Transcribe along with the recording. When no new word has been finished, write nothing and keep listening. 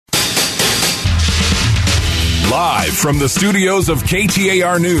Live from the studios of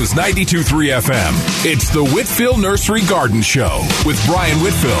KTAR News 92.3 FM, it's the Whitfill Nursery Garden Show with Brian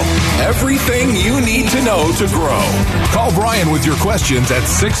Whitfill. Everything you need to know to grow. Call Brian with your questions at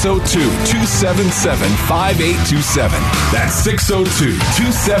 602-277-5827. That's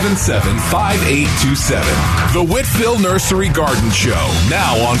 602-277-5827. The Whitfill Nursery Garden Show,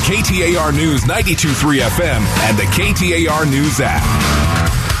 now on KTAR News 92.3 FM and the KTAR News app.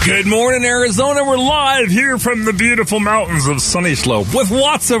 Good morning, Arizona. We're live here from the beautiful mountains of Sunny Slope. With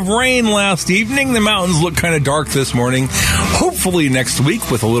lots of rain last evening, the mountains look kind of dark this morning. Hopefully next week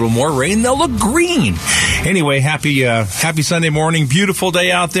with a little more rain, they'll look green. Anyway, happy Sunday morning. Beautiful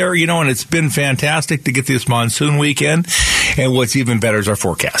day out there, and it's been fantastic to get this monsoon weekend. And what's even better is our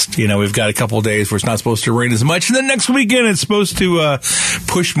forecast. We've got a couple of days where it's not supposed to rain as much. And then next weekend, it's supposed to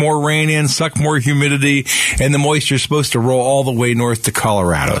push more rain in, suck more humidity, and the moisture is supposed to roll all the way north to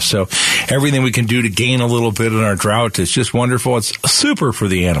Colorado. So everything we can do to gain a little bit in our drought is just wonderful. It's super for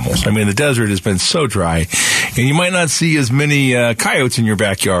the animals. I mean, the desert has been so dry, and you might not see as many coyotes in your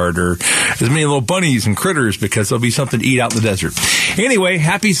backyard or as many little bunnies and critters because there'll be something to eat out in the desert. Anyway,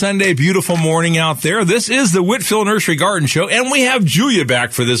 happy Sunday, beautiful morning out there. This is the Whitfill Nursery Garden Show, and we have Julia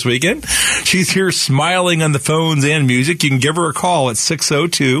back for this weekend. She's here smiling on the phones and music. You can give her a call at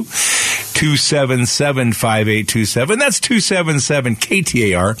 602-277-5827. That's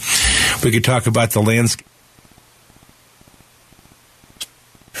 277-KTAR. We could talk about the landscape.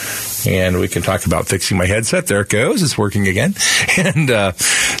 And we can talk about fixing my headset. There it goes. It's working again. And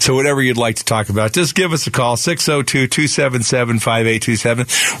so whatever you'd like to talk about, just give us a call,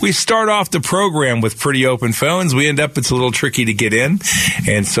 602-277-5827. We start off the program with pretty open phones. We end up, it's a little tricky to get in.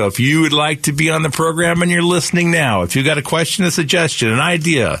 And so if you would like to be on the program and you're listening now, if you've got a question, a suggestion, an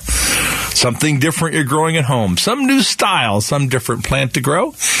idea, something different you're growing at home, some new style, some different plant to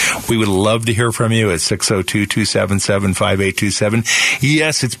grow, we would love to hear from you at 602-277-5827.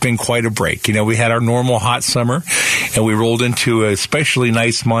 Yes, it's been quite a break. We had our normal hot summer, and we rolled into a especially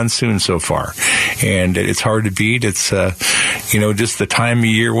nice monsoon so far. And it's hard to beat. It's, just the time of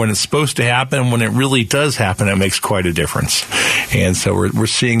year when it's supposed to happen. When it really does happen, it makes quite a difference. And so we're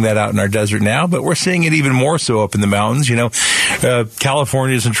seeing that out in our desert now, but we're seeing it even more so up in the mountains.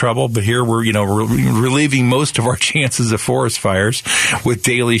 California's in trouble, but here we're relieving most of our chances of forest fires with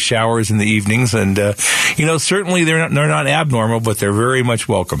daily showers in the evenings. And, certainly they're not abnormal, but they're very much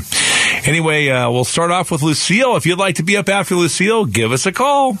welcome. Anyway, we'll start off with Lucille. If you'd like to be up after Lucille, give us a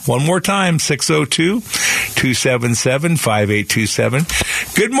call. One more time,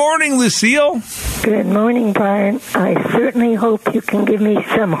 602-277-5827. Good morning, Lucille. Good morning, Brian. I certainly hope you can give me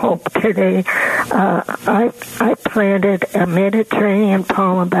some hope today. I planted a Mediterranean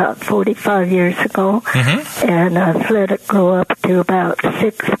palm about 45 years ago, and I've let it grow up to about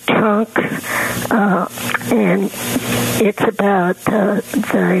 6 trunks, and it's about the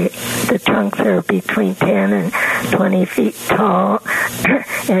trunks are between 10 and 20 feet tall,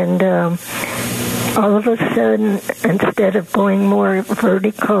 and all of a sudden, instead of going more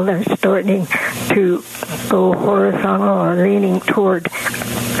vertical, they're starting to go horizontal or leaning toward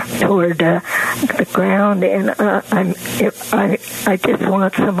the ground, and I just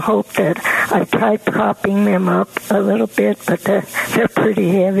want some hope that I've tried propping them up a little bit, but they're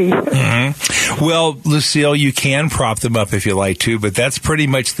pretty heavy. Well, Lucille, you can prop them up if you like to, but that's pretty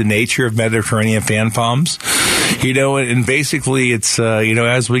much the nature of Mediterranean fan palms. And basically it's,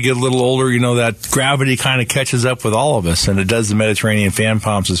 as we get a little older, that gravity kind of catches up with all of us, and it does the Mediterranean fan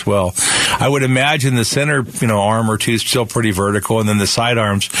palms as well. I would imagine the center, arm or two is still pretty vertical, and then the side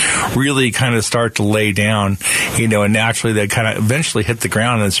arms really kind of start to lay down, and naturally they kind of eventually hit the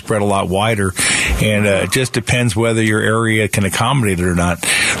ground and spread a lot wider. And it just depends whether your area can accommodate it or not.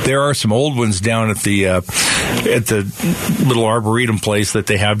 There are some old ones down at the little arboretum place that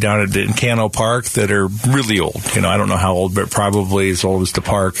they have down in Cano Park that are really old. I don't know how old, but probably as old as the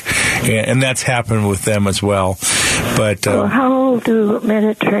park. And that's happened with them as well. But how old do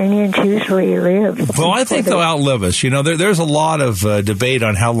Mediterraneans usually live? Well, I think they'll outlive us. There's a lot of debate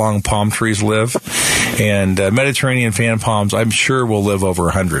on how long palm trees live. And Mediterranean fan palms, I'm sure, will live over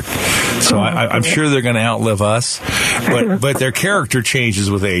 100. So I'm sure they're going to outlive us. But their character changes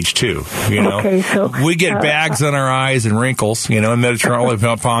with age, too. Okay, so we get bags on our eyes and wrinkles, and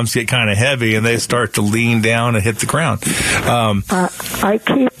Mediterranean palms get kind of heavy, and they start to lean down and hit the ground. I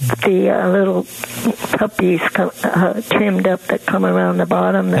keep the little puppies trimmed up that come around the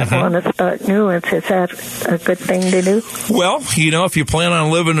bottom that want to start new ones. Is that a good thing to do? Well, if you plan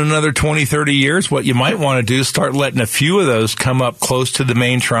on living another 20, 30 years, what you might want to do is start letting a few of those come up close to the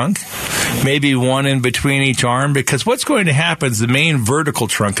main trunk. maybe one in between each arm, because what's going to happen is the main vertical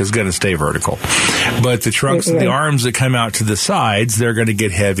trunk is going to stay vertical. But the trunks, the arms that come out to the sides, they're going to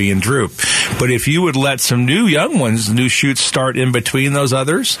get heavy and droop. But if you would let some new young ones, new shoots start in between those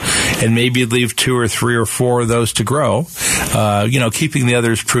others, and maybe leave 2 or 3 or 4 of those to grow, keeping the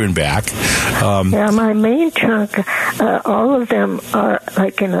others pruned back. My main trunk, all of them are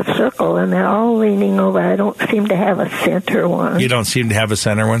like in a circle, and they're all leaning over. I don't seem to have a center one. You don't seem to have a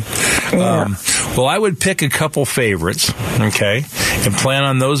center one? Yeah. Well, I would pick a couple favorites, okay, and plan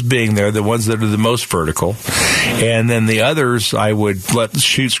on those being there, the ones that are the most vertical. And then the others, I would let the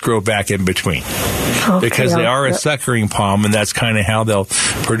shoots grow back in between. Because they are a suckering palm, and that's kind of how they'll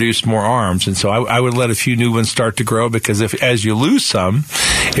produce more arms. And so I would let a few new ones start to grow, because as you lose some,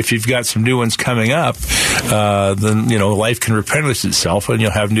 if you've got some new ones coming up, then, life can replenish itself, and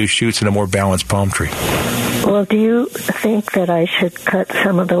you'll have new shoots and a more balanced palm tree. Well, do you think that I should cut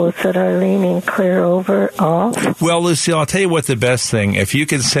some of those that are leaning clear over off? Well, Lucille, I'll tell you what the best thing, if you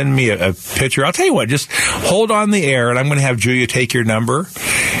can send me a picture, I'll tell you what, just hold on the air, and I'm going to have Julia take your number,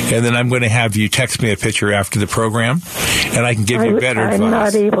 and then I'm going to have you text me a picture after the program, and I can give you better advice. I'm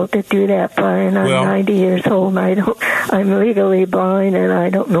not able to do that, Brian. I'm 90 years old, and I'm legally blind, and I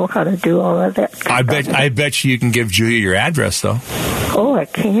don't know how to do all of that. I bet you can give Julia your address, though. Oh, I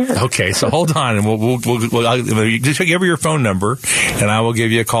can. Okay, so hold on, and we'll just give her your phone number, and I will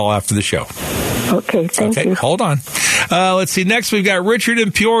give you a call after the show. Okay, thank you. Hold on. Let's see. Next, we've got Richard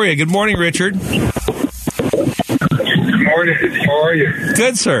in Peoria. Good morning, Richard. Good morning. How are you?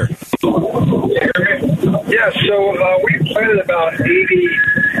 Good, sir. Yeah, so we planted about 80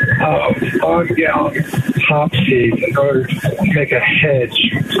 5-gallon hop seeds in order to make a hedge.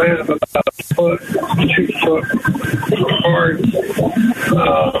 We planted them about 1 foot, 2 foot apart. The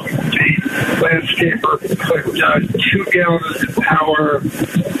landscaper put 2 gallons of power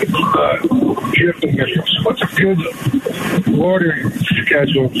drip emitters. What's a good watering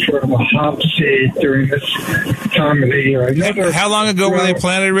schedule for the hop seed during this time of the year? How long ago were they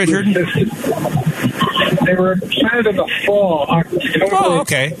planted, Richard? They were planted in the fall, October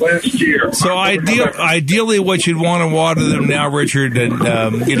last year. So ideally what you'd want to water them now, Richard, and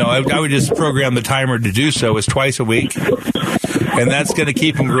I would just program the timer to do so, is twice a week. And that's going to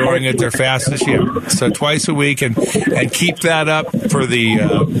keep them growing at their fastest year. So twice a week, and keep that up for the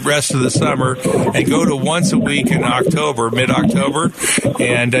rest of the summer, and go to once a week in October, mid-October,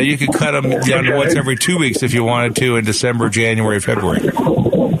 and you could cut them down to once every 2 weeks if you wanted to in December, January, February.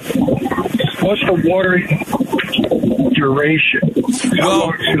 What's the watering duration?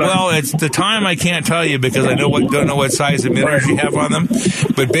 Well, it's the time I can't tell you, because I don't know what size emitters you have on them.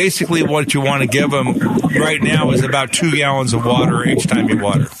 But basically, what you want to give them right now is about 2 gallons of water each time you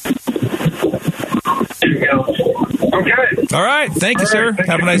water. 2 gallons. Okay. All right. Thank you, sir.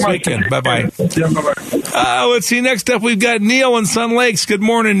 Have a nice weekend. Bye-bye. Yeah, bye-bye. Let's see. Next up, we've got Neil in Sun Lakes. Good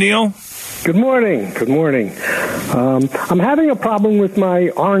morning, Neil. Good morning. Good morning. I'm having a problem with my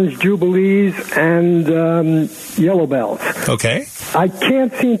orange jubilees and yellow bells. Okay. I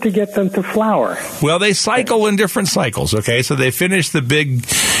can't seem to get them to flower. Well, they cycle in different cycles, okay? So they finish the big,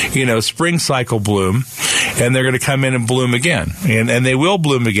 spring cycle bloom, and they're going to come in and bloom again. And they will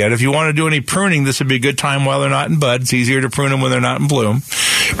bloom again. If you want to do any pruning, this would be a good time while they're not in bud. It's easier to prune them when they're not in bloom.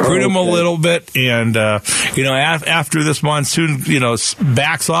 Prune them a little bit, and, after this monsoon,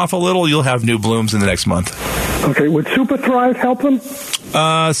 backs off a little, you'll have new blooms in the next month. Okay. Would Super Thrive help them?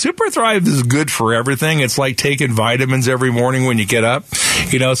 Super Thrive is good for everything. It's like taking vitamins every morning when you get up.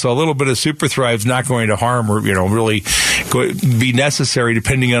 So a little bit of Super Thrive is not going to harm or, really be necessary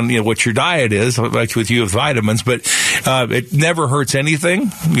depending on, what your diet is, like with you with vitamins. But it never hurts anything,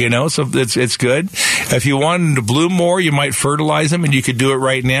 so it's good. If you want them to bloom more, you might fertilize them, and you could do it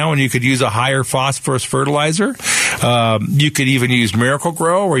right now, and you could use a higher phosphorus fertilizer. You could even use Miracle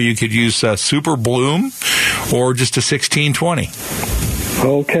Grow, or you could use Super Bloom, or just a 1620.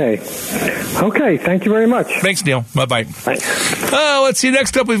 Okay. Thank you very much. Thanks, Neil. Bye-bye. Thanks. Let's see.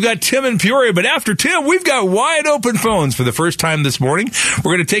 Next up, we've got Tim in Peoria. But after Tim, we've got wide open phones for the first time this morning.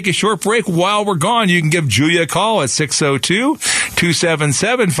 We're going to take a short break. While we're gone, you can give Julia a call at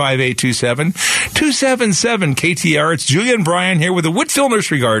 602-277-5827. 277 KTR. It's Julia and Brian here with the Whitfill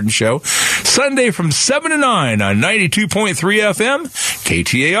Nursery Garden Show. Sunday from 7 to 9 on 92.3 FM,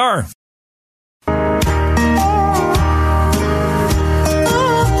 KTAR.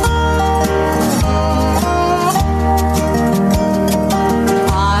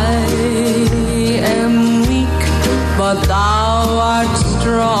 But thou art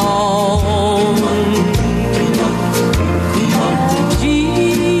strong.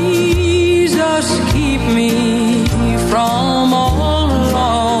 Jesus, keep me from all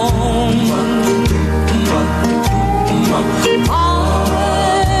wrong.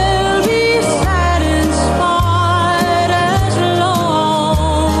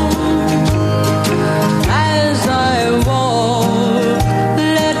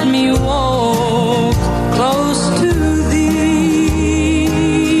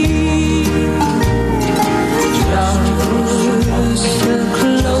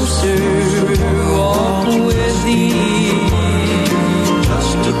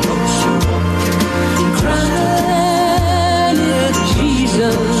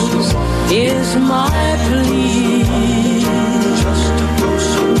 is my plea.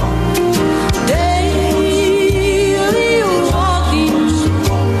 Daily walking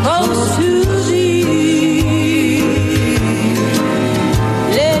close to thee.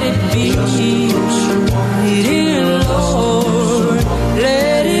 Let it be, dear Lord,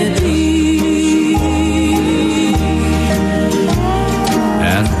 let it be.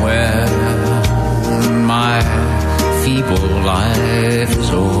 And when my feeble life is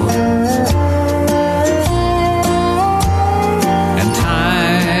o'er, and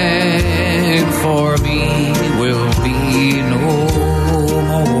time for me will be no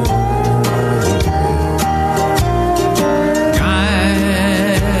more,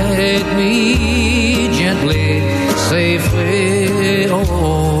 guide me gently, safely,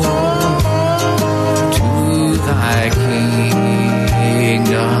 oh, to thy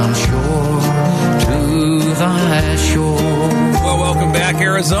kingdom shore, to thy shore. Well, welcome back,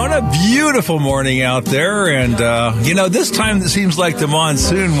 Arizona. Beautiful morning out there. And, this time it seems like the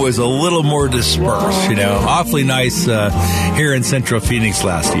monsoon was a little more dispersed, awfully nice here in central Phoenix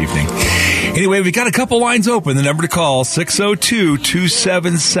last evening. Anyway, we got a couple lines open. The number to call,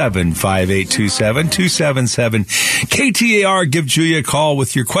 602-277-5827, 277-KTAR. Give Julia a call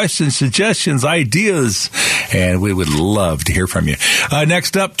with your questions, suggestions, ideas, and we would love to hear from you.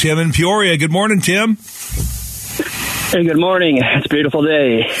 Next up, Tim in Peoria. Good morning, Tim. Hey, good morning. It's a beautiful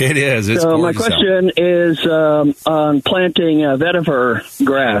day. It is. It's so my gorgeous question is on planting vetiver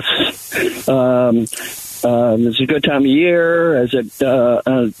grass. It's a good time of year. Is it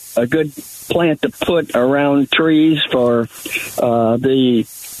a good plant to put around trees for to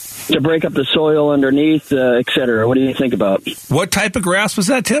break up the soil underneath, et cetera? What do you think about? What type of grass was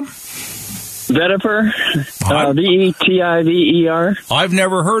that, Tim? Vetiver, Vetiver. I've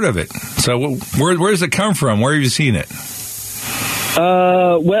never heard of it. So where does it come from? Where have you seen it?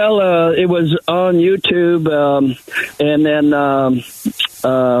 It was on YouTube, and then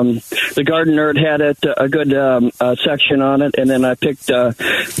the Garden Nerd had a good section on it, and then I picked 2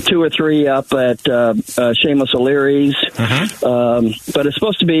 or 3 up at Seamus O'Leary's. But it's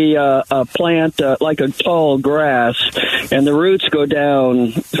supposed to be a plant like a tall grass, and the roots go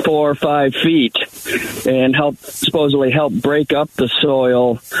down 4 or 5 feet and supposedly help break up the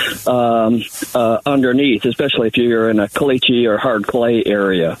soil underneath, especially if you're in a caliche or hard clay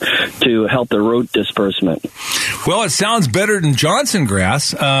area, to help the root disbursement. Well, it sounds better than Johnson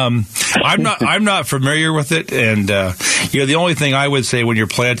grass. I'm not familiar with it, and the only thing I would say when you're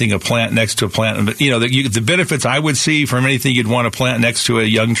planting a plant next to a plant, the benefits I would see from anything you'd want to plant next to a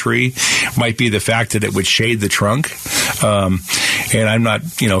young tree might be the fact that it would shade the trunk. And I'm not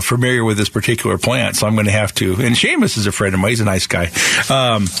familiar with this particular plant, so I'm going to have to. And Seamus is a friend of mine; he's a nice guy.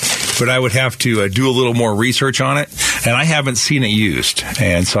 But I would have to do a little more research on it, and I haven't seen it used,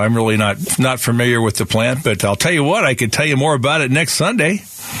 and so I'm really not familiar with the plant. But I'll tell you what, I could tell you more about it next Sunday.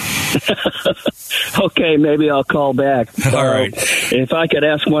 Okay, maybe I'll call back. All right. If I could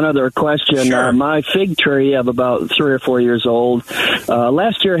ask one other question. Sure. My fig tree of about 3 or 4 years old,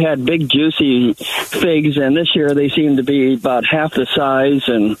 last year had big juicy figs, and this year they seem to be about half the size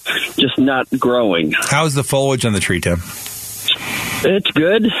and just not growing. How's the foliage on the tree, Tim? It's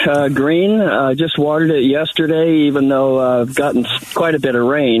good, green. Just watered it yesterday, even though I've gotten quite a bit of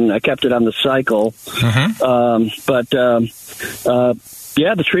rain. I kept it on the cycle.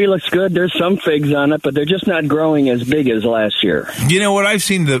 Yeah, the tree looks good. There's some figs on it, but they're just not growing as big as last year. You know, what I've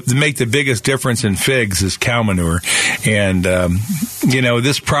seen to make the biggest difference in figs is cow manure. And,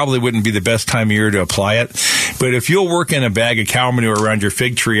 this probably wouldn't be the best time of year to apply it. But if you'll work in a bag of cow manure around your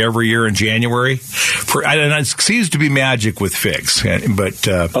fig tree every year in January, and it seems to be magic with figs, but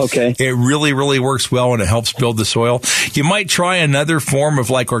okay, it really, really works well, and it helps build the soil. You might try another form of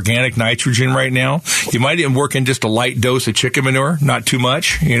like organic nitrogen right now. You might even work in just a light dose of chicken manure, not too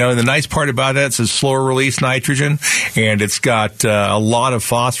much. And the nice part about that is it's slower release nitrogen, and it's got a lot of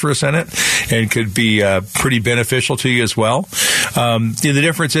phosphorus in it, and could be pretty beneficial to you as well. The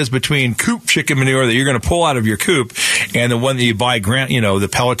difference is between coop chicken manure that you're going to pull out of your coop and the one that you buy, the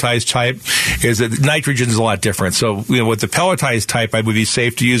pelletized type, is that nitrogen is a lot different. So, with the pelletized type, I would be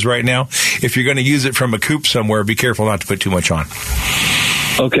safe to use right now. If you're going to use it from a coop somewhere, be careful not to put too much on.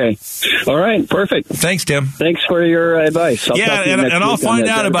 Okay. All right. Perfect. Thanks, Tim. Thanks for your advice. And I'll find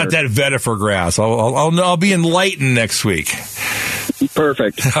out about that vetiver grass. I'll be enlightened next week.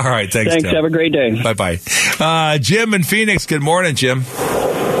 Perfect. All right. Thanks, Tim. Have a great day. Bye-bye. Jim in Phoenix. Good morning, Jim.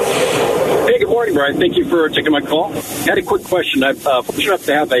 Hey, good morning, Brian. Thank you for taking my call. I had a quick question. I'm fortunate enough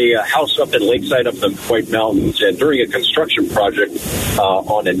to have a house up in Lakeside up in the White Mountains, and during a construction project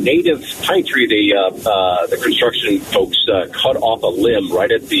on a native pine tree, the construction folks cut off a limb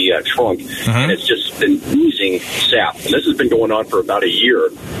right at the trunk, and it's just been oozing sap. And this has been going on for about a year.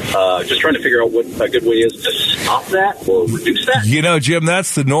 Just trying to figure out what a good way is to stop that or reduce that. You know, Jim,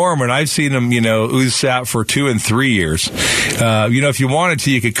 that's the norm, and I've seen them, ooze sap for 2 and 3 years. If you wanted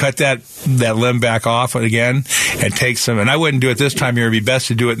to, you could cut that limb back off again and take some, and I wouldn't do it this time of year. It'd be best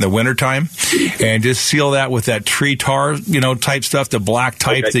to do it in the wintertime and just seal that with that tree tar, type stuff, the black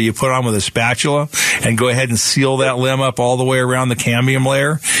type that you put on with a spatula, and go ahead and seal that limb up all the way around the cambium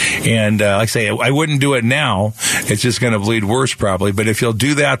layer. And like I say, I wouldn't do it now. It's just going to bleed worse probably. But if you'll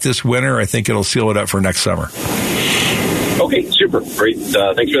do that this winter, I think it'll seal it up for next summer. Okay, super. Great. Thanks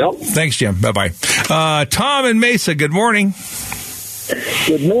for the help. Thanks, Jim. Bye-bye. Tom in Mesa, good morning.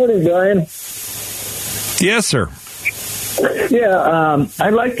 Good morning, Brian. Yes, sir. Yeah,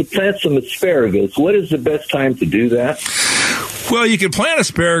 I'd like to plant some asparagus. What is the best time to do that? Well, you can plant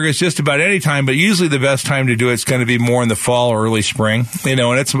asparagus just about any time, but usually the best time to do it's going to be more in the fall or early spring, and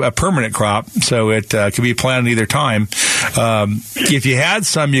it's a permanent crop, so it can be planted either time. If you had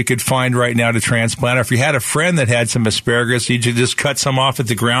some you could find right now to transplant, or if you had a friend that had some asparagus, you could just cut some off at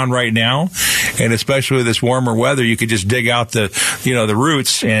the ground right now, and especially with this warmer weather, you could just dig out the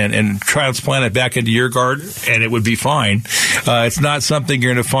roots and transplant it back into your garden, and it would be fine. It's not something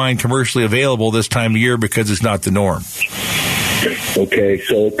you're going to find commercially available this time of year because it's not the norm. Okay,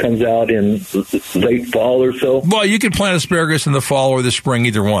 so it comes out in late fall or so? Well, you can plant asparagus in the fall or the spring,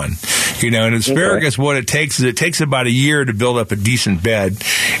 either one. And asparagus, what it takes is it takes about a year to build up a decent bed,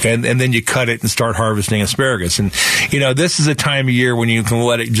 and then you cut it and start harvesting asparagus. And, this is a time of year when you can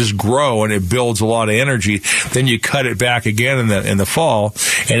let it just grow and it builds a lot of energy. Then you cut it back again in the fall,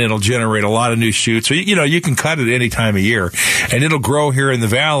 and it'll generate a lot of new shoots. So, you can cut it any time of year, and it'll grow here in the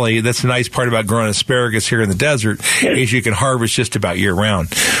valley. That's the nice part about growing asparagus here in the desert is you can harvest just about year round.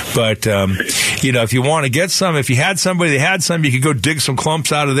 But, if you want to get some, if you had somebody that had some, you could go dig some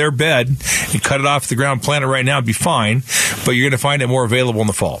clumps out of their bed and cut it off the ground, plant it right now, it'd be fine. But you're going to find it more available in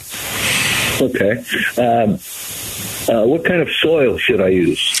the fall. Okay. What kind of soil should I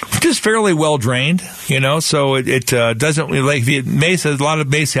use? Just fairly well drained, so it doesn't, like Mesa, a lot of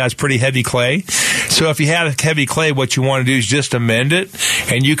Mesa has pretty heavy clay. So if you had heavy clay, what you want to do is just amend it,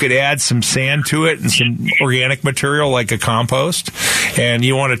 and you could add some sand to it and some organic material like a compost, and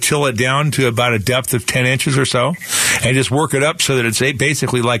you want to till it down to about a depth of 10 inches or so, and just work it up so that it's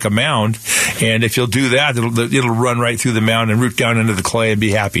basically like a mound. And if you'll do that, it'll run right through the mound and root down into the clay and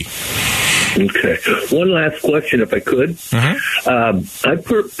be happy. Okay. One last question, if I could. I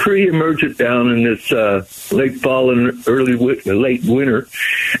pre-emerge it down in this late fall and late winter,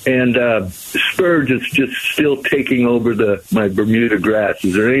 and spurge is just still taking over my Bermuda grass.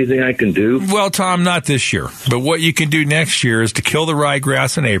 Is there anything I can do? Well, Tom, not this year. But what you can do next year is to kill the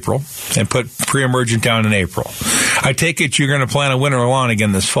ryegrass in April and put pre-emergent down in April. I take it you're going to plant a winter lawn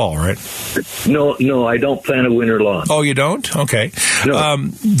again this fall, right? No, I don't plant a winter lawn. Oh, you don't? Okay. No.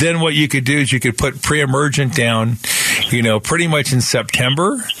 Then what you could do is you could put pre-emergent down, pretty much in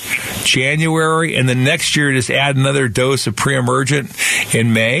September, January, and then next year just add another dose of pre-emergent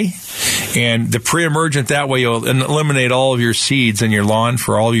in May. And the pre-emergent, that way you'll eliminate all of your seeds in your lawn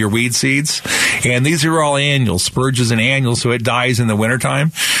for all your weed seeds. And these are all annuals. Spurge is an annual, so it dies in the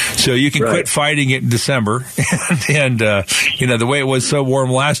wintertime. So you can quit fighting it in December. and the way it was so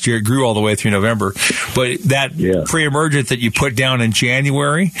warm last year, it grew all the way through November. But that pre-emergent that you put down in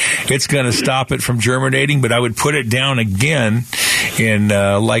January, it's going to stop it from germinating. But I would put it down again in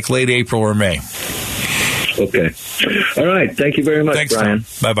like late April or May. Okay. All right. Thank you very much, Thanks, Brian.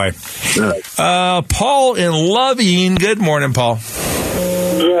 Tom. Bye-bye. Paul in Loving. Good morning, Paul.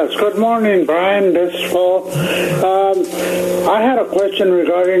 Yes, good morning, Brian. This is Paul. I had a question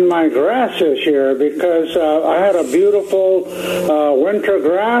regarding my grass this year because I had a beautiful winter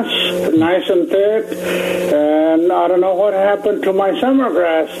grass, nice and thick, and I don't know what happened to my summer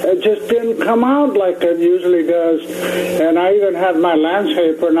grass. It just didn't come out like it usually does. And I even had my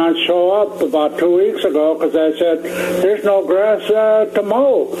landscaper not show up about 2 weeks ago because I said, there's no grass to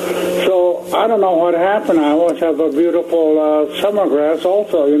mow. So I don't know what happened. I always have a beautiful summer grass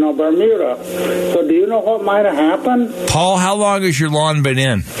also, Bermuda. So do you know what might have happened? Paul, how long has your lawn been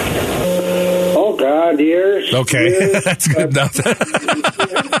in? Oh, God, years. Okay, years. that's good enough.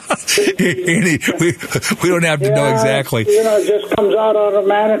 we don't have to know exactly. It just comes out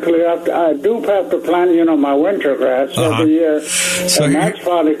automatically. I do have to plant, my winter grass every year. So and that's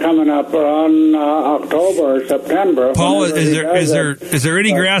probably coming up around October or September. Paul, is there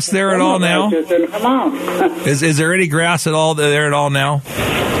any grass there at all now? Just didn't come out. Is there any grass at all there at all now?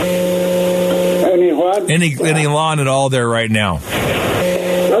 Any what? Any lawn at all there right now?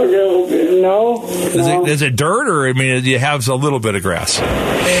 No. Is it dirt, or do you have a little bit of grass? A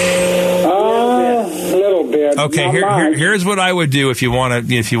little bit. Okay, here's what I would do if you want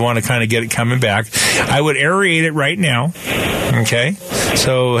to kind of get it coming back. I would aerate it right now. Okay,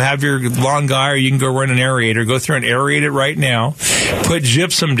 so have your lawn guy, or you can go run an aerator. Go through and aerate it right now. Put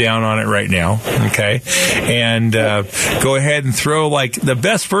gypsum down on it right now. Okay, and go ahead and throw the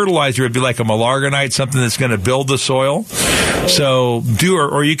best fertilizer would be like a Malargonite, something that's going to build the soil. So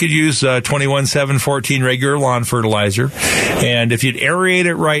or you could use 21-7-14 regular lawn fertilizer. And if you'd aerate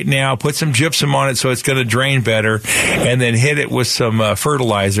it right now, put some gypsum on it so it's going to drain better, and then hit it with some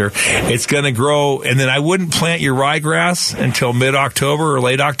fertilizer. It's going to grow, and then I wouldn't plant your ryegrass until mid-October or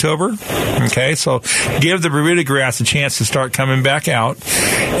late October. Okay, so give the Bermuda grass a chance to start coming back out.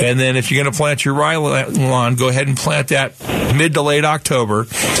 And then if you're going to plant your rye lawn, go ahead and plant that mid to late October.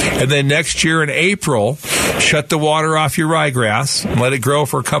 And then next year in April, shut the water off your ryegrass and let it grow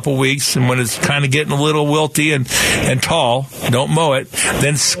for a couple weeks. And when it's kind of getting a little wilty and tall, don't mow it,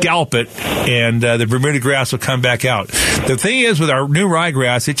 then scalp it, and the Bermuda grass will come back out. The thing is, with our new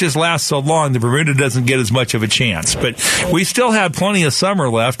ryegrass, it just lasts so long, the Bermuda doesn't get as much of a chance. But we still have plenty of summer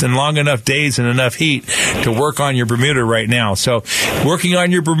left and long enough days and enough heat to work on your Bermuda right now. So working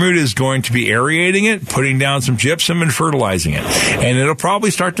on your Bermuda is going to be aerating it, putting down some gypsum, and fertilizing it. And it'll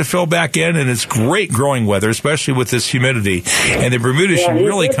probably start to fill back in, and it's great growing weather, especially with this humidity. And the Bermuda should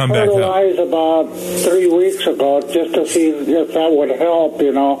really come back up. I fertilized about 3 weeks ago just to see if that would help,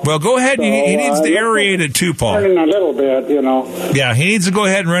 Well, go ahead. So, he needs to aerate it too, Paul. Turning a little bit, Yeah, he needs to go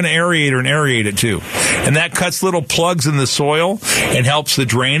ahead and run an aerator and aerate it too. And that cuts little plugs in the soil and helps the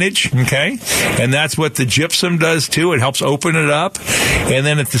drainage, okay? And that's what the gypsum does too. It helps open it up. And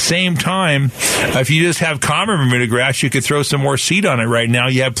then at the same time, if you just have common Bermuda grass, you could throw some more seed on it right now.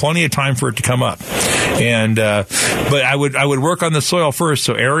 You have plenty of time for it to come up. And but I would work on the soil first.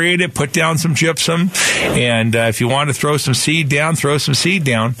 So aerate it, put down some gypsum, and if you want to throw some seed down, throw some seed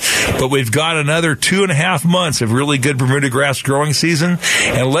down. But we've got another 2.5 months of really good Bermuda grass growing season,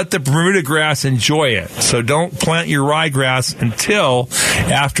 and let the Bermuda grass enjoy it. So don't plant your ryegrass until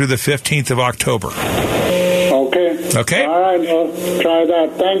after the 15th of October. Okay. All right, I'll try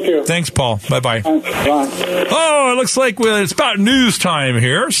that. Thank you. Thanks, Paul. Bye-bye. Thanks. Bye. Oh, it looks like it's about news time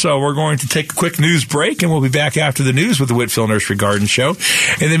here, so we're going to take a quick news break, and we'll be back after the news with the Whitfill Nursery Garden Show.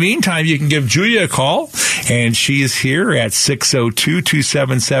 In the meantime, you can give Julia a call, and she is here at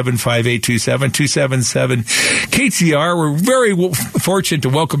 602-277-5827, 277-KTR. We're very fortunate to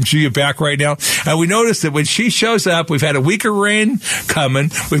welcome Julia back right now. And we noticed that when she shows up, we've had a week of rain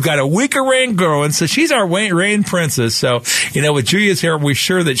coming. We've got a week of rain growing, so she's our rain princess. So, with Julia's here, we're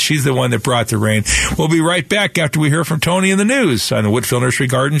sure that she's the one that brought the rain. We'll be right back after we hear from Tony in the news on the Whitfill Nursery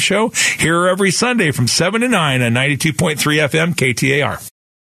Garden Show, here every Sunday from 7 to 9 on 92.3 FM KTAR.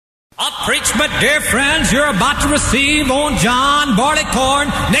 Preach, but dear friends, you're about to receive on John, barley corn,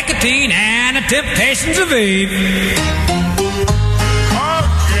 nicotine, and the temptations of Eve. Okay,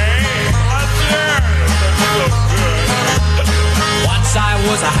 let's hear it. That's so good. Once I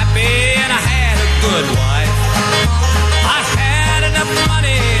was happy and I had a good wife. I had enough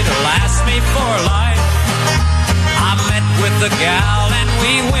money to last me for life. I met with a gal and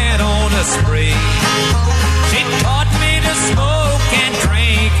we went on a spree. She taught me to smoke and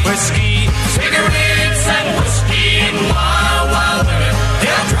drink whiskey, cigarettes and whiskey and wild, wild women.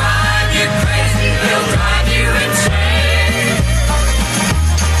 They'll drive you crazy, they'll drive you insane.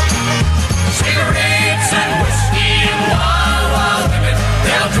 Cigarettes and whiskey and wild, wild women.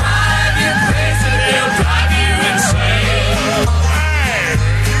 They'll drive you crazy, they'll drive you insane. Hey,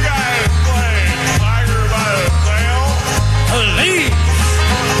 you guys playing Tiger by the Tail? Please.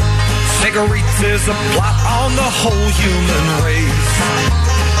 Cigarettes is a blot on the whole human race.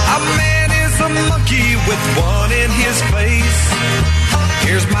 A man is a monkey with one in his face.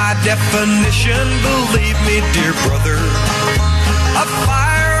 Here's my definition, believe me, dear brother. A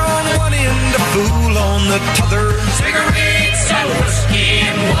fire on one end, a fool on the t'other. Cigarettes and whiskey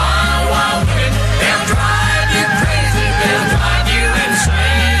and wild, wild women. They'll drive you crazy, they'll drive you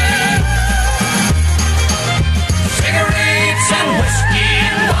insane. Cigarettes and whiskey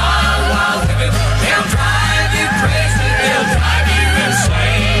and wild, wild women. They'll drive you crazy, they'll drive you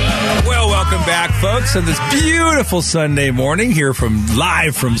insane. Well, welcome back, folks. looks of this beautiful Sunday morning here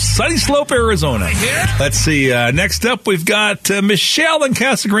live from Sunny Slope, Arizona. Let's see. Next up, we've got Michelle in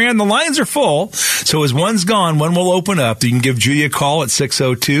Casa Grande. The lines are full, so as one's gone, one will open up. You can give Judy a call at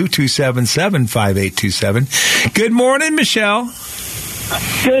 602-277-5827. Good morning, Michelle.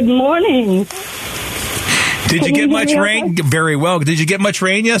 Good morning. Did you get much rain? Very well. Did you get much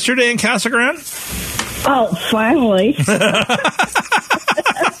rain yesterday in Casa Grande? Oh, finally.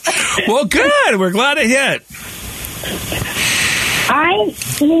 Well, good. We're glad it hit. I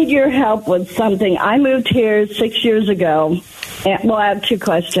need your help with something. I moved here 6 years ago. Well, I have two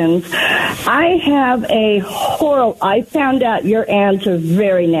questions. I have I found out your ants are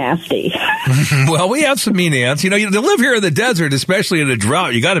very nasty. Well, we have some mean ants. You know, to live here in the desert, especially in a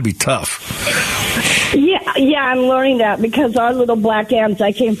drought, you got to be tough. Yeah, I'm learning that because our little black ants,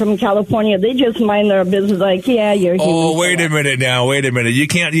 I came from California, they just mind their business like, yeah, you're human. Oh, wait a minute now. Wait a minute. You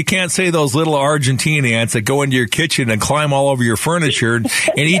can't say those little Argentine ants that go into your kitchen and climb all over your furniture and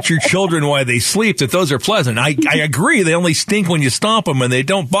eat your children while they sleep, that those are pleasant. I agree. They only stink when you stomp them and they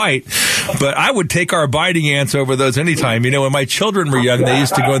don't bite. But I would take our biting ants over those anytime. You know, when my children were young, they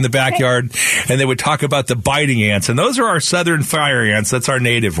used to go in the backyard and they would talk about the biting ants. And those are our southern fire ants. That's our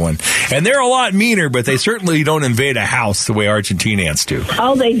native one. And they're a lot meaner, but they certainly don't invade a house the way Argentine ants do.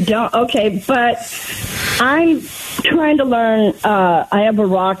 Oh, they don't? Okay, but I'm trying to learn. I have a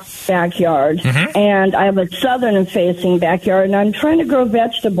rock backyard, and I have a southern-facing backyard, and I'm trying to grow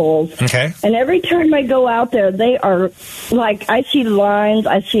vegetables. Okay. And every time I go out there, they are like, I see lines.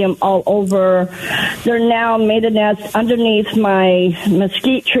 I see them all over. They're now made a nest underneath my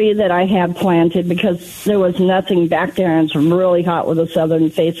mesquite tree that I had planted because there was nothing back there, and it's really hot with a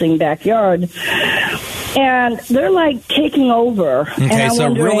southern-facing backyard. And they're like taking over. Okay, and I'm so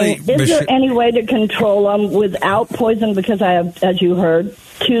wondering, really, is there any way to control them without poison? Because I have, as you heard,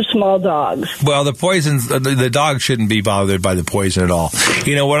 two small dogs. Well, the poisons, the dog shouldn't be bothered by the poison at all.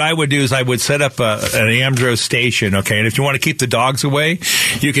 You know, what I would do is I would set up an Amdro station, okay? And if you want to keep the dogs away,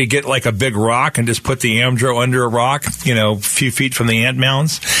 you could get like a big rock and just put the Amdro under a rock, you know, a few feet from the ant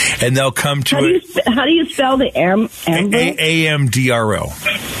mounds, and they'll come to it. How do you spell the Amdro? AMDRO.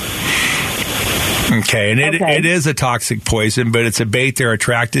 Okay, and it is a toxic poison, but it's a bait they're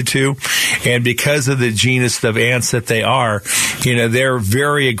attracted to. And because of the genus of ants that they are, you know, they're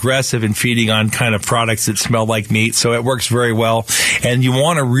very aggressive in feeding on kind of products that smell like meat. So it works very well. And you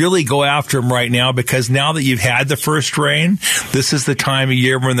want to really go after them right now because now that you've had the first rain, this is the time of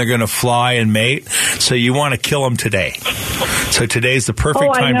year when they're going to fly and mate. So you want to kill them today. So today's the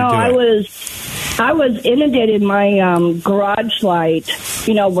perfect time to do it. I was inundated. My garage light,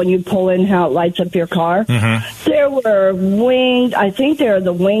 you know, when you pull in how it lights up your car. There were winged, I think they're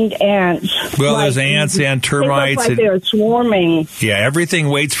the winged ants. Well, there's ants and termites. They look like they're swarming. Yeah, everything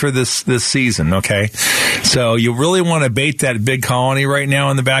waits for this season, okay? So you really want to bait that big colony right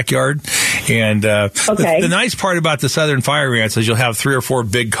now in the backyard. And the nice part about the southern fire ants is you'll have 3 or 4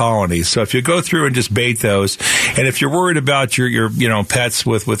 big colonies. So if you go through and just bait those, and if you're worried about your you know, pets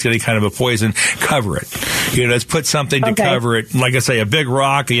with any kind of a poison, cover it. You know, just put something to cover it. Like I say, a big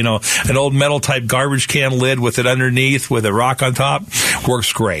rock, you know, an old metal type garbage can lid with it underneath with a rock on top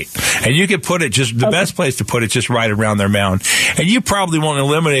works great. And you can put it just, the best place to put it just right around their mound. And you probably won't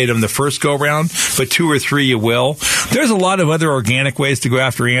eliminate them the first go round, but 2 or 3 you will. There's a lot of other organic ways to go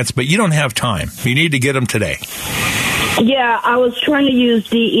after ants, but you don't have time. You need to get them today. Yeah, I was trying to use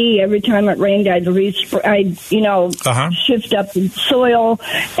DE every time it rained. I'd shift up the soil,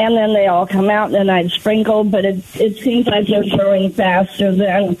 and then they all come out, and then I'd sprinkle. But it seems like they're growing faster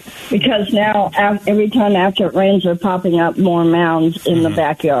than, because now every time after it rains, they're popping up more mounds in the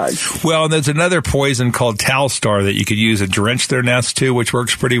backyard. Well, there's another poison called Talstar that you could use and drench their nests too, which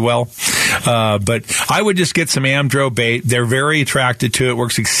works pretty well. But I would just get some Amdro bait. They're very attracted to it.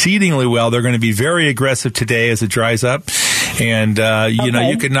 Works exceedingly well. They're going to be very aggressive today as it dries up. And, you know,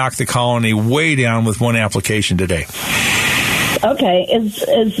 you could knock the colony way down with one application today. Okay.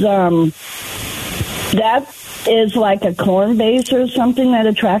 That is like a corn base or something that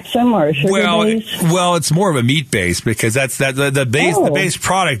attracts them, or a sugar base? Well, it's more of a meat base because that's the base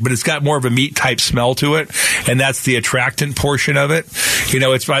product, but it's got more of a meat type smell to it, and that's the attractant portion of it. You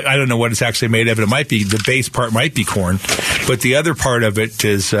know, I don't know what it's actually made of. It might be, the base part might be corn, but the other part of it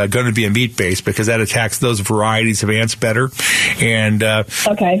is going to be a meat base because that attacks those varieties of ants better. And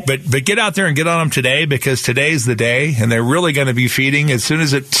but get out there and get on them today because today's the day, and they're really going to be feeding as soon as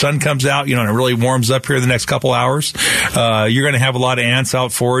the sun comes out. You know, and it really warms up here the next couple couple hours. You're going to have a lot of ants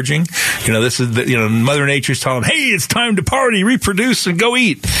out foraging. This is Mother Nature's telling them, hey, it's time to party, reproduce, and go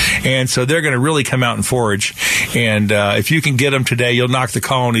eat. And so they're going to really come out and forage. And if you can get them today, you'll knock the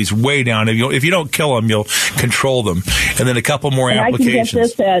colonies way down. If you don't kill them, you'll control them. And then a couple more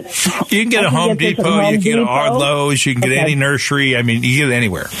applications. You can get a Home Depot, you can get a Lowe's, you can get any nursery. I mean, you can get it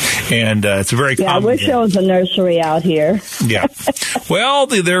anywhere. And it's a very common. I wish there was a nursery out here. Yeah. Well,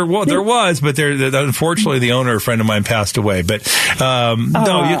 there was, but unfortunately the owner, a friend of mine, passed away. But no,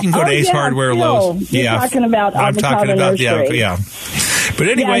 you can go to Ace Hardware, Lowe's. You're talking about Avocado Nursery. Yeah. But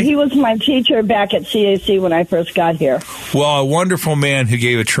anyway, he was my teacher back at CAC when I first got here. Well, a wonderful man who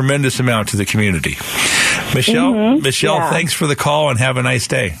gave a tremendous amount to the community. Michelle, thanks for the call and have a nice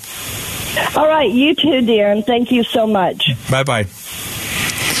day. All right, you too, dear, and thank you so much. Bye-bye.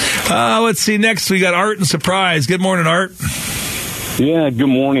 Let's see. Next, we got Art and Surprise. Good morning, Art. Yeah, good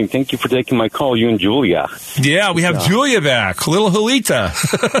morning. Thank you for taking my call, you and Julia. Yeah, we have Julia back. Little Julita.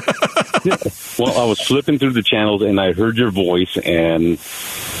 Well, I was flipping through the channels, and I heard your voice, and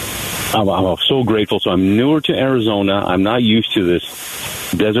I'm so grateful. So I'm newer to Arizona. I'm not used to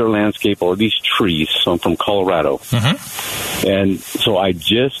this desert landscape or these trees. So I'm from Colorado. Mm-hmm. And so I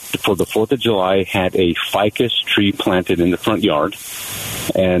just, for the 4th of July, had a ficus tree planted in the front yard.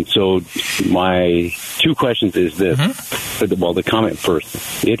 And so my two questions is this. Mm-hmm. Well, the comment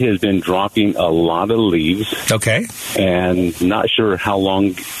first. It has been dropping a lot of leaves. Okay. And not sure how long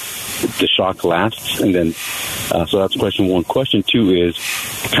the shock lasts. And then, so that's question one. Question two is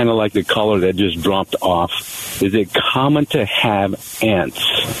kind of like the color that just dropped off. Is it common to have ants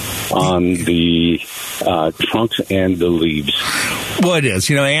on the trunks and the leaves? Well, it is.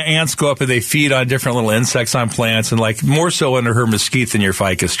 Ants go up and they feed on different little insects on plants, and like more so under her mesquite than your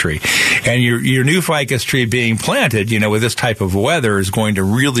ficus tree. And your new ficus tree being planted, with this type of weather is going to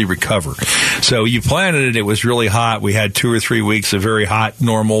really recover. So you planted it, it was really hot. We had 2 or 3 weeks of very hot,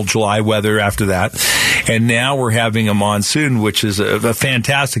 normal July weather after that. And now we're having a monsoon, which is a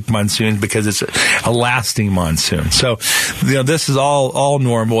fantastic monsoon because it's a lasting monsoon. So, this is all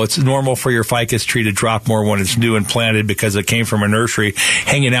normal. It's normal for your ficus tree to drop more when it's new and planted because it came from a nursery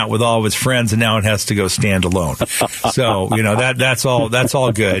hanging out with all of its friends, and now it has to go stand alone. So, that's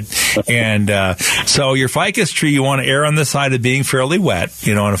all good. And so your ficus tree, you want to err on the side of being fairly wet.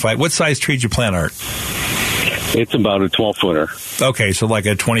 What size tree did you plant, Art? It's about a 12-footer. Okay, so like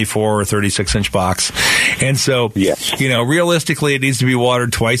a 24 or 36-inch box. And so, yes. Realistically, it needs to be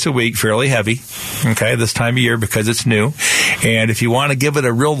watered twice a week, fairly heavy, okay, this time of year because it's new. And if you want to give it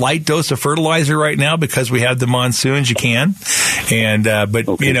a real light dose of fertilizer right now because we had the monsoons, you can. And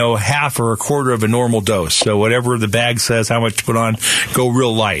but, half or a quarter of a normal dose. So whatever the bag says how much to put on, go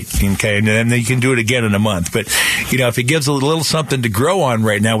real light, okay? And then you can do it again in a month. But, if it gives a little something to grow on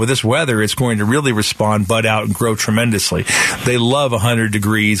right now with this weather, it's going to really respond, bud out, and grow tremendously. They love 100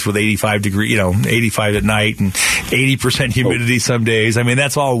 degrees with 85 at night and 80% humidity some days. I mean,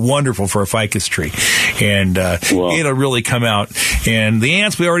 that's all wonderful for a ficus tree. And it'll really come out. And the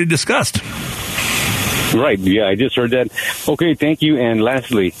ants we already discussed. Right. Yeah, I just heard that. Okay, thank you. And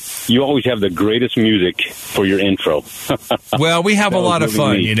lastly, you always have the greatest music for your intro. Well, we have a lot of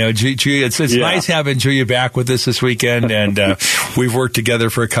fun. Julia, it's nice having Julia back with us this weekend, and we've worked together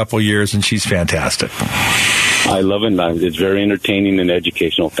for a couple of years, and she's fantastic. I love it. It's very entertaining and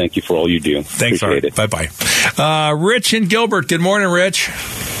educational. Thank you for all you do. Thanks, Art. Bye-bye. Rich and Gilbert. Good morning, Rich.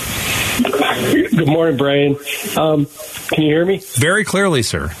 Good morning, Brian. Can you hear me? Very clearly,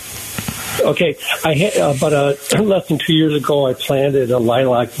 sir. Okay, I had about less than 2 years ago, I planted a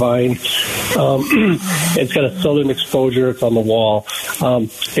lilac vine. It's got a southern exposure. It's on the wall.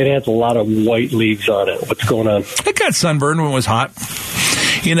 It has a lot of white leaves on it. What's going on? It got sunburned when it was hot.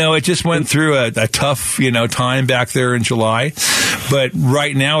 It just went through a tough, time back there in July. But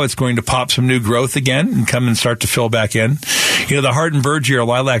right now it's going to pop some new growth again and come and start to fill back in. The Hardenbergia or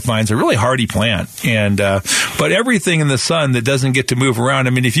lilac vines are a really hardy plant. And but everything in the sun that doesn't get to move around, I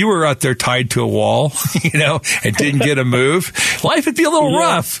mean, if you were out there tied to a wall, and didn't get a move, life would be a little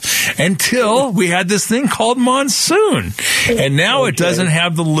rough until we had this thing called monsoon. And now it doesn't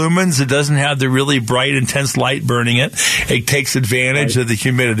have the lumens. It doesn't have the really bright, intense light burning it. It takes advantage of the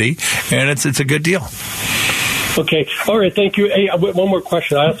humidity, and it's a good deal. Okay. All right. Thank you. Hey, one more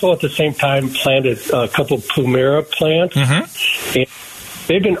question. I also at the same time planted a couple of Plumera plants. Mm-hmm.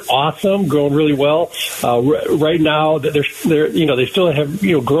 they've been awesome, growing really well. Right now, they're they still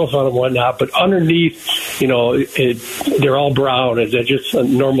have growth on them and whatnot, but underneath, they're all brown. Is that just a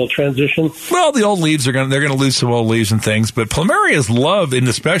normal transition? Well, the old leaves they're going to lose some old leaves and things, but plumerias love, and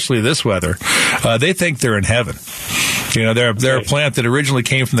especially this weather, they think they're in heaven. They're a plant that originally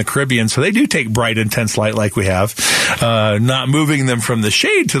came from the Caribbean, so they do take bright, intense light like we have, not moving them from the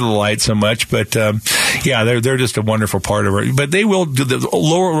shade to the light so much, but they're just a wonderful part of it. But they will do the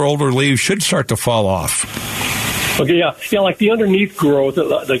lower, older leaves should start to fall off. Okay, yeah, like the underneath growth,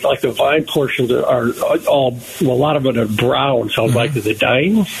 like the vine portions are all. Well, a lot of it are brown. Sounds like is it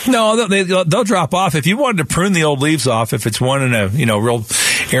dying? No, they'll drop off. If you wanted to prune the old leaves off, if it's one in a real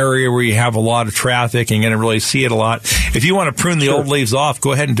area where you have a lot of traffic and you're going to really see it a lot, if you want to prune the old leaves off,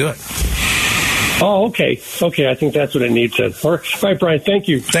 go ahead and do it. Oh, okay. I think that's what it needs. All right, Brian. Thank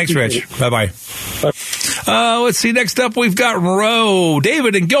you. Thanks, Rich. Bye. Let's see. Next up, we've got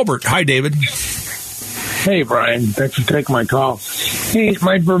David and Gilbert. Hi, David. Hey, Brian. Thanks for taking my call. Hey,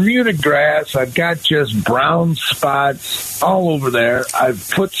 my Bermuda grass, I've got just brown spots all over there. I've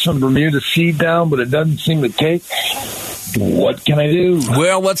put some Bermuda seed down, but it doesn't seem to take. What can I do?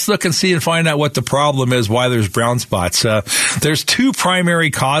 Well, let's look and see and find out what the problem is, why there's brown spots. There's two primary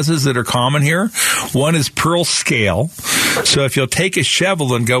causes that are common here. One is pearl scale. So if you'll take a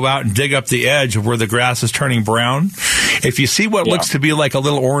shovel and go out and dig up the edge of where the grass is turning brown, if you see what looks to be like a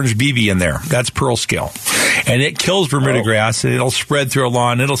little orange BB in there, that's pearl scale. And it kills Bermuda grass, and it'll spread through a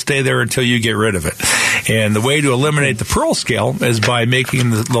lawn. It'll stay there until you get rid of it. And the way to eliminate the pearl scale is by making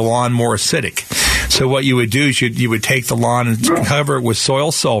the lawn more acidic. So what you would do is you would take the lawn and cover it with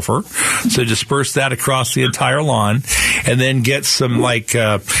soil sulfur, so disperse that across the entire lawn, and then get some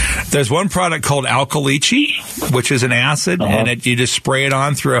there's one product called Alkalichi, which is an acid, and you just spray it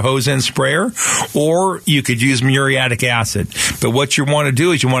on through a hose-end sprayer, or you could use muriatic acid. But what you want to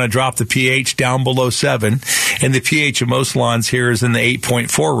do is you want to drop the pH down below 7, and the pH of most lawns here is in the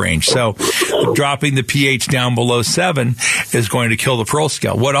 8.4 range. So dropping the pH down below 7 is going to kill the pearl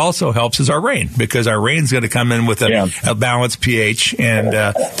scale. What also helps is our rain, because our rain's going to come in with a balanced pH, and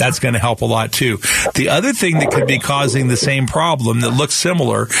that's going to help a lot too. The other thing that could be causing the same problem that looks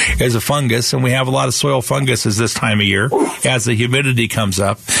similar is a fungus, and we have a lot of soil funguses this time of year as the humidity comes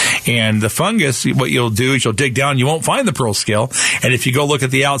up. And the fungus, what you'll do is you'll dig down, you won't find the pearl scale, and if you go look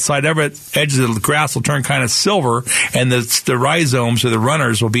at the outside of it, edges of the grass will turn kind of silver, and the rhizomes or the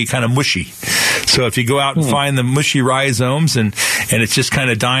runners will be kind of mushy. So if you go out and find the mushy rhizomes and it's just kind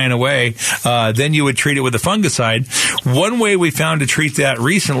of dying away, then you would treat it with a fungicide. One way we found to treat that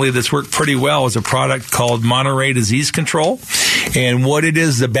recently that's worked pretty well is a product called Monterey Disease Control. And what it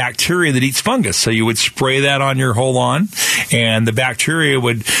is, the bacteria that eats fungus. So you would spray that on your whole lawn, and the bacteria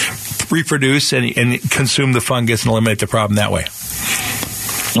would reproduce and consume the fungus and eliminate the problem that way.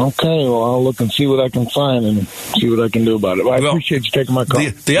 Okay, well, I'll look and see what I can find and see what I can do about it. Well, I appreciate you taking my call.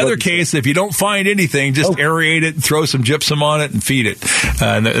 The other case, if you don't find anything, just aerate it, throw some gypsum on it, and feed it.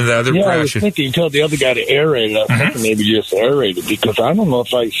 The other I was thinking you told the other guy to aerate it. I was thinking maybe just aerate it, because I don't know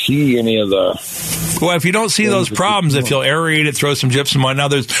if I see any of the... Well, if you don't see those problems, if you'll aerate it, throw some gypsum on. Now,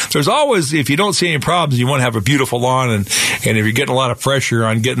 there's always, if you don't see any problems, you want to have a beautiful lawn, and if you're getting a lot of pressure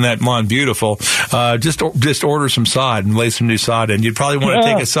on getting that lawn beautiful, just order some sod and lay some new sod in. You'd probably want to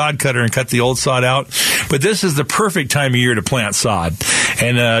take a sod cutter and cut the old sod out. But this is the perfect time of year to plant sod.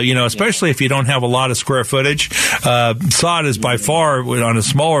 And, especially if you don't have a lot of square footage, sod is by far, on a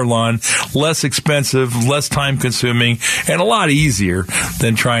smaller lawn, less expensive, less time consuming, and a lot easier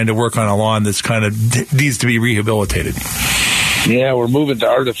than trying to work on a lawn that's kind of needs to be rehabilitated. Yeah, we're moving to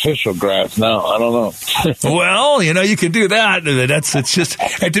artificial grass now. I don't know. Well, you can do that. It's just,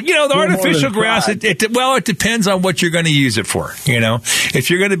 the artificial grass, it depends on what you're going to use it for. If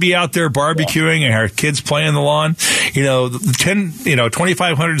you're going to be out there barbecuing and have kids playing the lawn,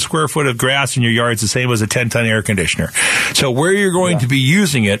 2,500 square foot of grass in your yard is the same as a 10-ton air conditioner. So where you're going to be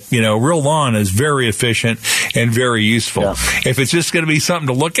using it, real lawn is very efficient and very useful. Yeah. If it's just going to be something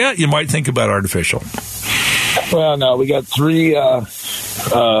to look at, you might think about artificial. Well, no, we got 3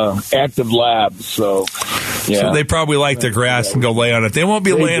 active labs, so So they probably like the grass and go lay on it. They won't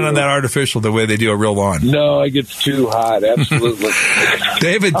be laying on that artificial the way they do a real lawn. No, it gets too hot, absolutely.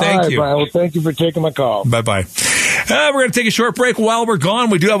 David, thank you. Brian, well, thank you for taking my call. Bye-bye. We're going to take a short break. While we're gone,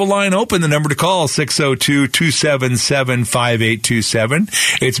 we do have a line open. The number to call is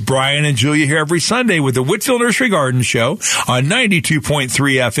 602-277-5827. It's Brian and Julia here every Sunday with the Whitfill Nursery Garden Show on 92.3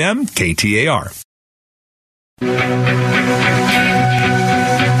 FM, KTAR.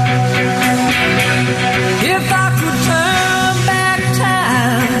 If I could turn back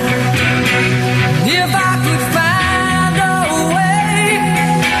time, if I could find a way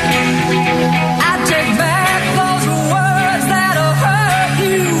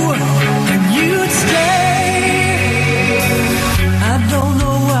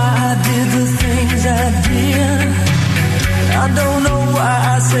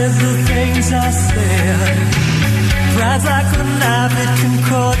things I said. Pride's like a knife, it can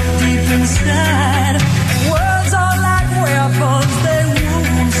cut deep inside. Words are like weapons, they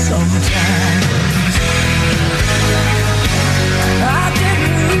wound sometimes. I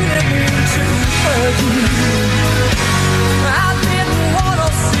didn't really mean to hurt you. I didn't want to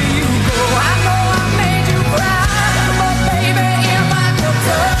see you go. I know I made you cry, but baby, if I could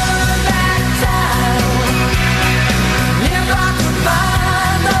turn back time, if I could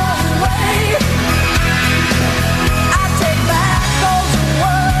find a way, I'd take back those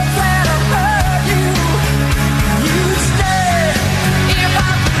words that I heard you. You'd stay if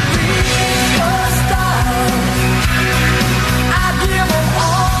I could reach the stars. I'd give them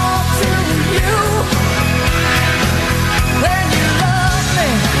all to you. Then you love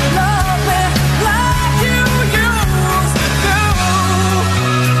me like you used to do.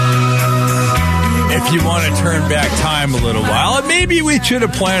 If you want to turn back time a little while, maybe we should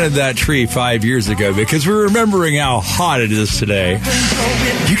have planted that tree 5 years ago because we're remembering how hot it is today.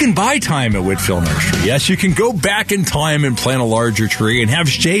 You can buy time at Whitfill Nursery. Yes, you can go back in time and plant a larger tree and have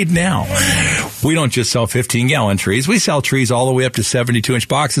shade now. We don't just sell 15-gallon trees. We sell trees all the way up to 72-inch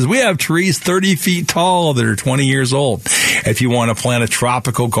boxes. We have trees 30 feet tall that are 20 years old. If you want to plant a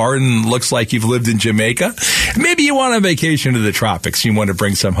tropical garden, looks like you've lived in Jamaica. Maybe you want a vacation to the tropics. You want to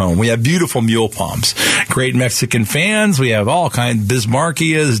bring some home. We have beautiful mule palms, great Mexican fans. We have all kinds,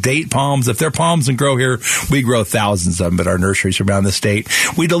 bismarckias, date palms. If they're palms and grow here, we grow thousands of them at our nurseries around the state.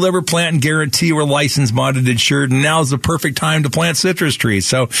 We deliver, plant, and guarantee. We're licensed, modded, insured, and now's the perfect time to plant citrus trees.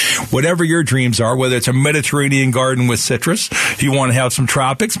 So whatever your dreams are, whether it's a Mediterranean garden with citrus, you want to have some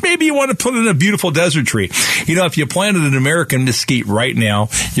tropics, maybe you want to put in a beautiful desert tree. You know, if you planted an American mesquite right now,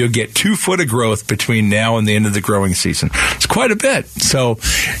 you'll get 2 foot of growth between now and the end of the growing season. It's quite a bit. So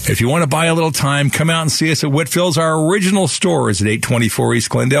if you want to buy a little time, come out and see us at Whitfill's. Our original store is at 824 East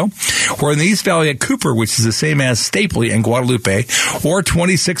Glendale. We're in the East Valley at Cooper, which is the same as Stapley and Guadalupe, or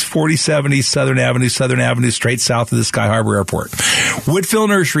 2647 East Southern Avenue, straight south of the Sky Harbor Airport. Whitfill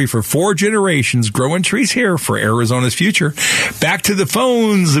Nursery for 4 generations, growing trees here for Arizona's future. Back to the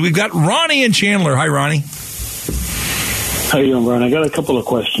phones. We've got Ronnie and Chandler. Hi, Ronnie. How you doing, Brian? I got a couple of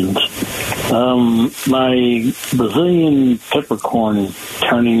questions. My Brazilian peppercorn is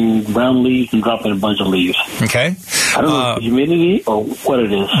turning brown leaves and dropping a bunch of leaves. Okay. I don't know if it's humidity or what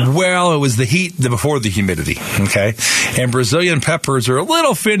it is. Well, it was the heat before the humidity. Okay. And Brazilian peppers are a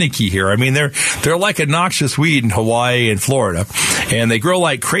little finicky here. I mean, they're like a noxious weed in Hawaii and Florida, and they grow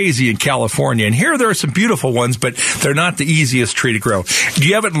like crazy in California. And here there are some beautiful ones, but they're not the easiest tree to grow. Do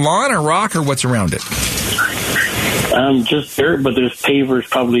you have it in lawn or rock or what's around it? Just dirt, but there's pavers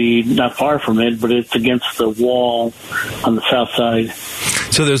probably not far from it, but it's against the wall on the south side.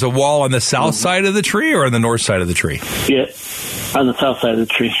 So there's a wall on the south side of the tree or on the north side of the tree? Yeah, on the south side of the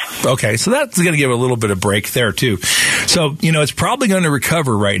tree. Okay, so that's going to give it a little bit of break there, too. So, you know, it's probably going to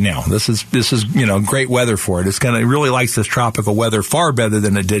recover right now. This is you know, great weather for it. It really likes this tropical weather far better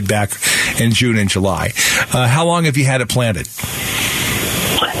than it did back in June and July. How long have you had it planted?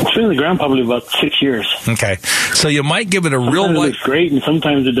 It's been in the ground probably about 6 years. Okay. So you might give it a real light. It looks great, and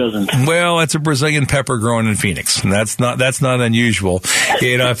sometimes it doesn't. Well, it's a Brazilian pepper growing in Phoenix, and that's not unusual.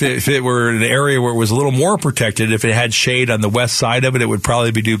 You know, if it were an area where it was a little more protected, if it had shade on the west side of it, it would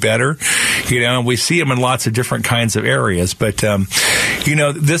probably do better. You know, we see them in lots of different kinds of areas, but you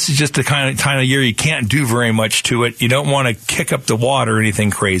know, this is just the kind of year you can't do very much to it. You don't want to kick up the water or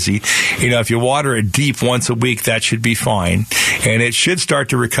anything crazy. You know, if you water it deep once a week, that should be fine, and it should start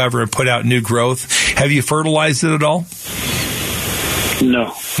to recover and put out new growth. Have you fertilized it at all?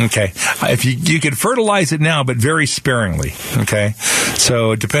 No. Okay. If you could fertilize it now, but very sparingly. Okay.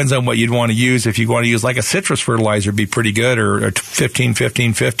 So it depends on what you'd want to use. If you want to use like a citrus fertilizer, it'd be pretty good, or 15,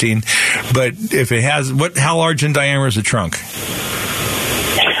 15, 15. But if it has, how large in diameter is the trunk?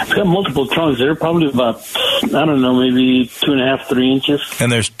 It's got multiple trunks. They're probably about, I don't know, maybe 2.5, 3 inches. And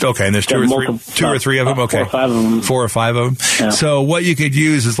there's two or three of them. Okay, 4 or 5 of them. 4 or 5 of them. Yeah. So what you could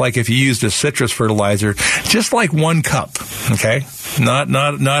use is like if you used a citrus fertilizer, just like 1 cup. Okay, not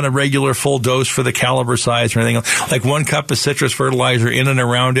a regular full dose for the caliber size or anything else. Like 1 cup of citrus fertilizer in and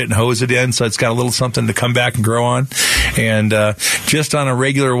around it, and hose it in so it's got a little something to come back and grow on. And just on a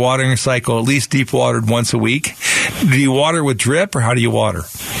regular watering cycle, at least deep watered once a week. Do you water with drip, or how do you water?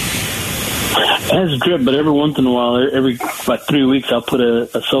 It has drip, but every once in a while, every about 3 weeks, I'll put a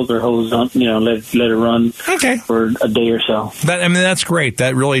soaker hose on, you know, let it run for a day or so. That's great.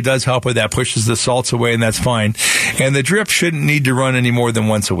 That really does help with that. Pushes the salts away, and that's fine. And the drip shouldn't need to run any more than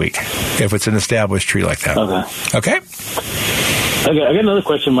once a week if it's an established tree like that. Okay. Okay? I got another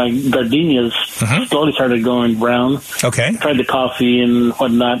question. My gardenias slowly started going brown. Okay. Tried the coffee and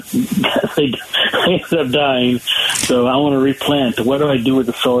whatnot. they ended up dying. So I want to replant. What do I do with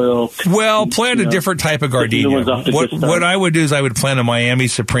the soil? Well, plant a different type of gardenia. What I would do is I would plant a Miami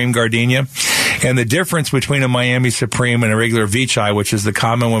Supreme gardenia. And the difference between a Miami Supreme and a regular Vechi, which is the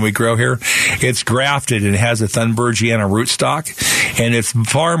common one we grow here, it's grafted and it has a Thunbergiana rootstock. And it's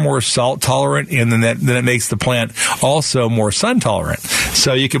far more salt tolerant, and then it makes the plant also more sun tolerant.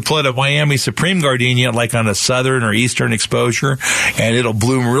 So you can put a Miami Supreme gardenia like on a southern or eastern exposure, and it'll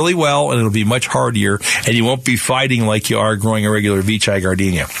bloom really well, and it'll be much hardier, and you won't be fighting like you are growing a regular Vechi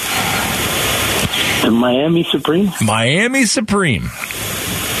gardenia. The Miami Supreme? Miami Supreme.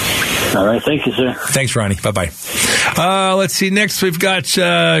 All right. Thank you, sir. Thanks, Ronnie. Bye-bye. Let's see. Next, we've got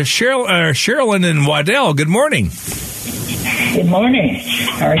Sherilyn and Waddell. Good morning. Good morning.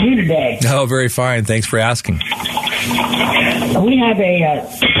 How are you today? Oh, very fine. Thanks for asking. We have a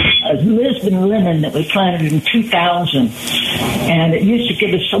Lisbon lemon that we planted in 2000, and it used to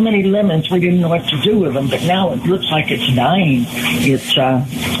give us so many lemons we didn't know what to do with them, but now it looks like it's dying. It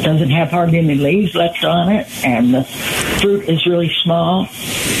doesn't have hardly any leaves left on it, and the fruit is really small.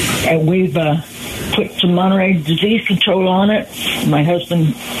 And we've put some Monterey disease control on it. My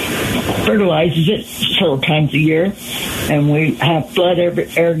husband fertilizes it several times a year, and we have flood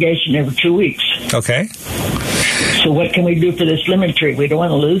irrigation every 2 weeks. Okay. So what can we do for this lemon tree? We don't want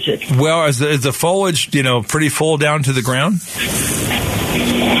to lose it. Well, is the foliage, pretty full down to the ground?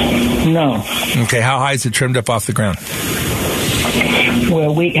 No. Okay, how high is it trimmed up off the ground?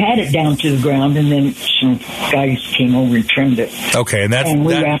 Well, we had it down to the ground, and then some guys came over and trimmed it. Okay, and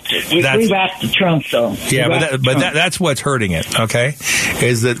we wrapped it. We wrapped the trunk, though. Yeah, that's what's hurting it. Okay,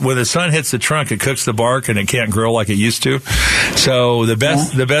 is that when the sun hits the trunk, it cooks the bark and it can't grow like it used to. So the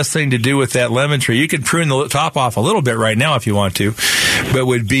best thing to do with that lemon tree, you can prune the top off a little bit right now if you want to, but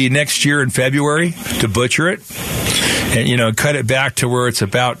would be next year in February to butcher it. And, cut it back to where it's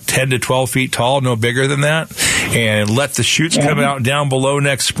about 10 to 12 feet tall, no bigger than that, and let the shoots come out down below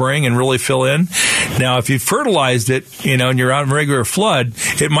next spring and really fill in. Now, if you fertilized it, and you're out in regular flood,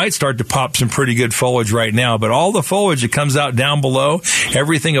 it might start to pop some pretty good foliage right now, but all the foliage that comes out down below,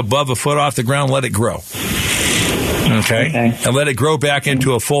 everything above a foot off the ground, let it grow. Okay. And let it grow back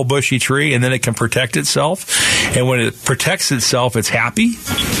into a full bushy tree, and then it can protect itself. And when it protects itself, it's happy,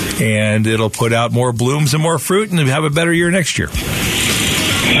 and it'll put out more blooms and more fruit, and have a better year next year.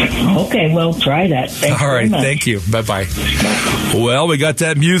 Okay, well, try that. Thanks All right, very much. thank you. Bye-bye. Well, we got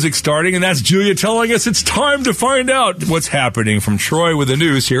that music starting, and that's Julia telling us it's time to find out what's happening from Troy with the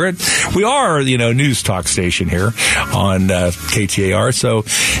news here. We are, news talk station here on KTAR, so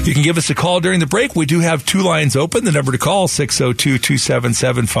you can give us a call during the break. We do have two lines open. The number to call,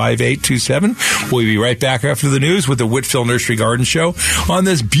 602-277-5827. We'll be right back after the news with the Whitfill Nursery Garden Show on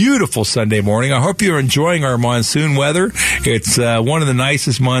this beautiful Sunday morning. I hope you're enjoying our monsoon weather. It's one of the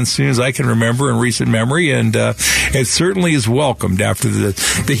nicest monsoons I can remember in recent memory, and it certainly is welcomed after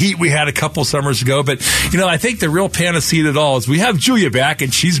the heat we had a couple summers ago. But, I think the real panacea of it all is we have Julia back,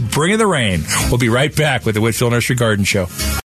 and she's bringing the rain. We'll be right back with the Whitfill Nursery Garden Show.